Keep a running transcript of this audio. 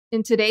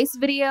In today's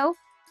video,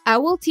 I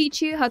will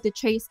teach you how to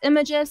trace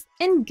images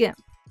in Gimp.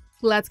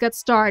 Let's get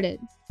started.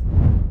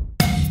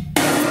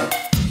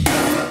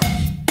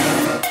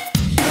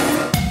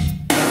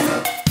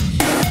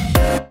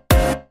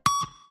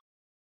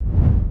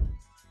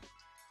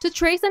 To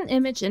trace an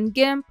image in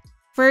Gimp,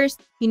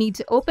 first, you need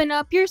to open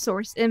up your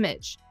source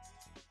image.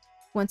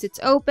 Once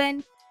it's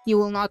open, you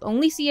will not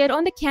only see it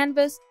on the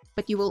canvas,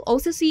 but you will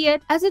also see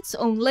it as its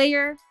own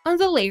layer on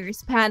the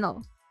Layers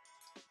panel.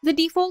 The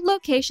default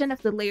location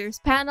of the Layers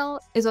panel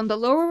is on the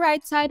lower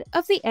right side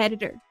of the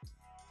editor.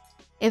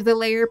 If the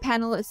Layer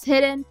panel is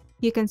hidden,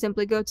 you can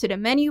simply go to the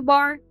menu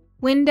bar,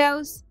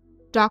 Windows,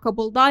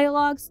 Dockable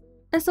Dialogues,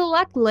 and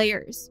select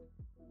Layers.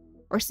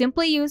 Or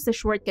simply use the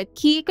shortcut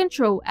key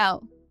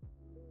Ctrl-L.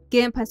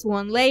 Gimp has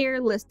one layer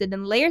listed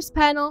in Layers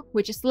panel,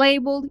 which is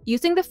labeled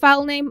using the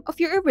file name of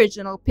your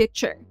original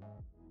picture.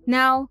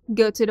 Now,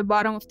 go to the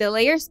bottom of the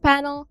Layers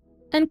panel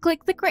and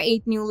click the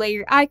Create New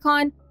Layer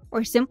icon,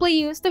 or simply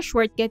use the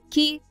shortcut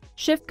key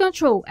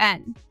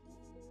Shift-Ctrl-N.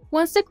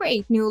 Once the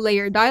Create New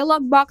Layer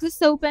dialog box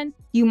is open,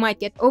 you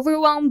might get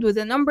overwhelmed with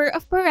the number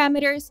of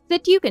parameters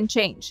that you can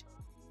change.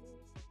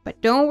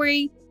 But don't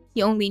worry,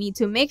 you only need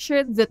to make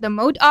sure that the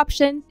Mode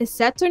option is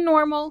set to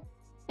Normal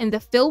and the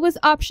Fill With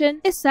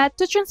option is set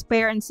to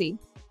Transparency.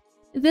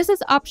 This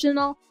is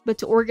optional, but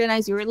to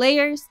organize your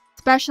layers,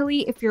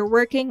 especially if you're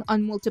working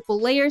on multiple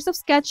layers of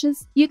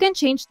sketches, you can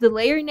change the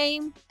layer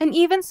name and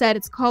even set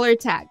its color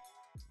tag.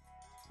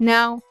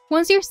 Now,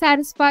 once you're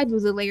satisfied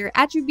with the layer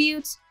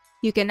attributes,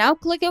 you can now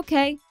click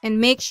OK and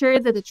make sure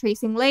that the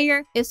tracing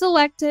layer is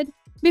selected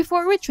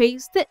before we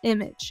trace the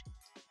image.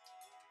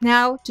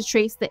 Now, to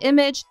trace the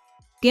image,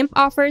 Gimp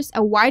offers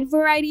a wide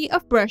variety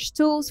of brush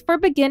tools for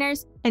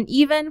beginners and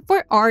even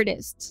for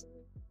artists.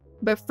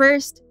 But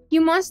first,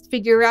 you must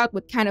figure out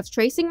what kind of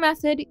tracing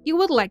method you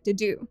would like to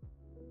do.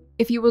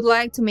 If you would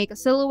like to make a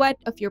silhouette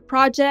of your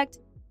project,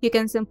 you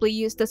can simply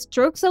use the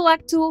Stroke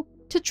Select tool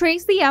to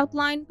trace the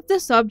outline of the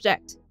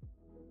subject.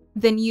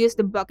 Then use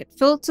the Bucket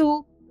Fill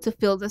tool to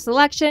fill the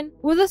selection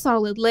with a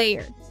solid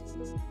layer.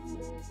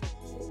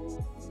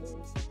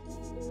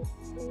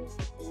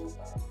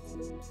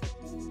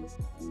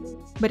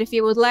 But if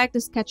you would like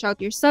to sketch out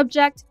your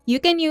subject,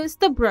 you can use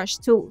the brush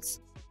tools.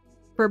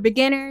 For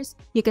beginners,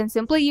 you can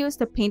simply use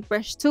the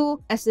Paintbrush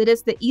tool as it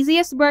is the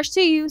easiest brush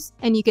to use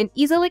and you can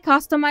easily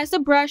customize the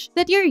brush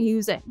that you're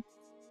using.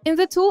 In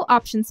the Tool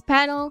Options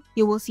panel,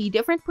 you will see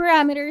different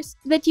parameters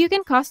that you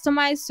can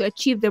customize to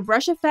achieve the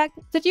brush effect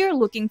that you're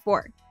looking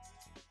for.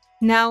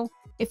 Now,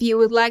 if you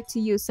would like to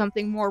use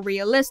something more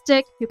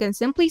realistic, you can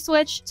simply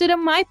switch to the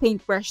My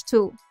Paintbrush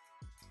tool.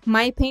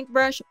 My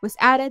Paintbrush was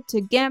added to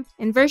Gimp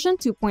in version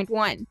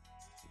 2.1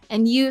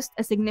 and used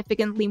a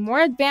significantly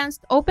more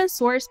advanced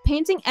open-source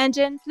painting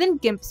engine than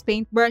Gimp's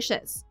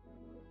paintbrushes.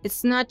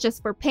 It's not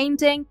just for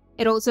painting,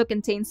 it also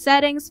contains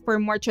settings for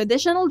more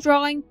traditional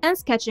drawing and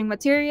sketching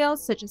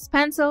materials such as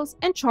pencils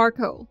and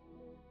charcoal.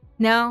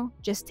 Now,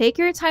 just take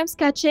your time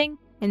sketching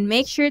and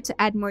make sure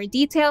to add more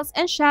details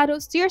and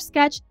shadows to your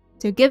sketch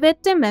to give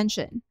it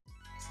dimension.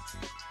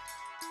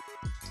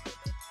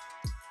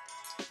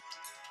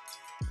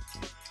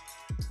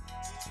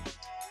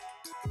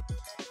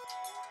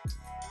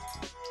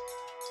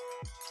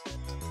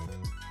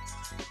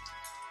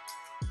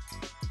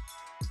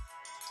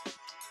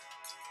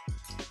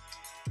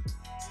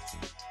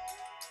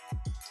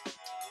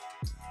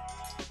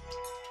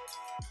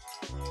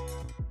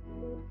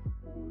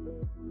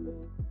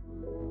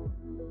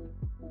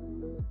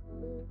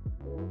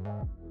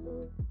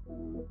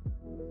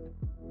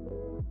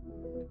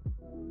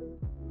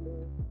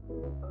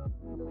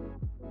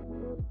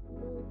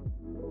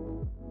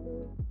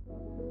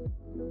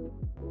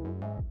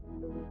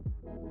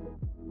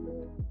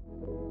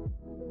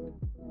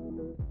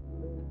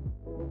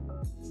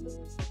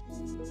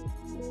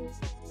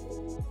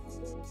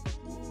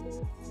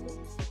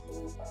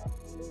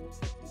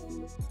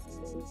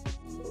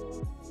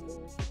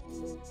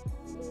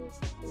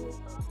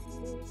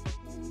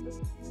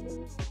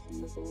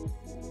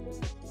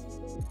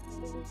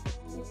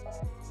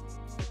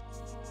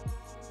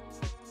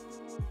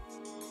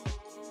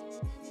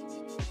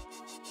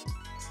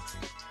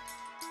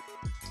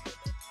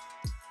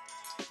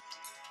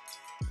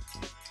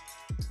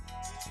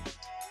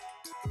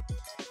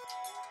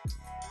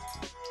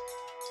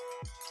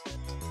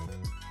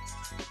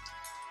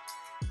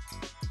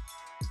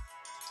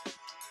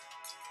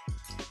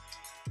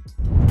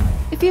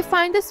 If you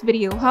find this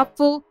video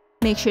helpful,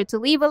 make sure to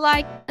leave a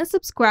like and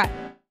subscribe.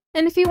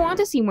 And if you want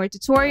to see more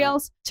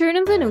tutorials, turn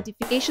on the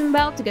notification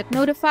bell to get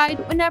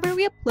notified whenever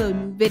we upload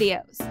new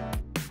videos.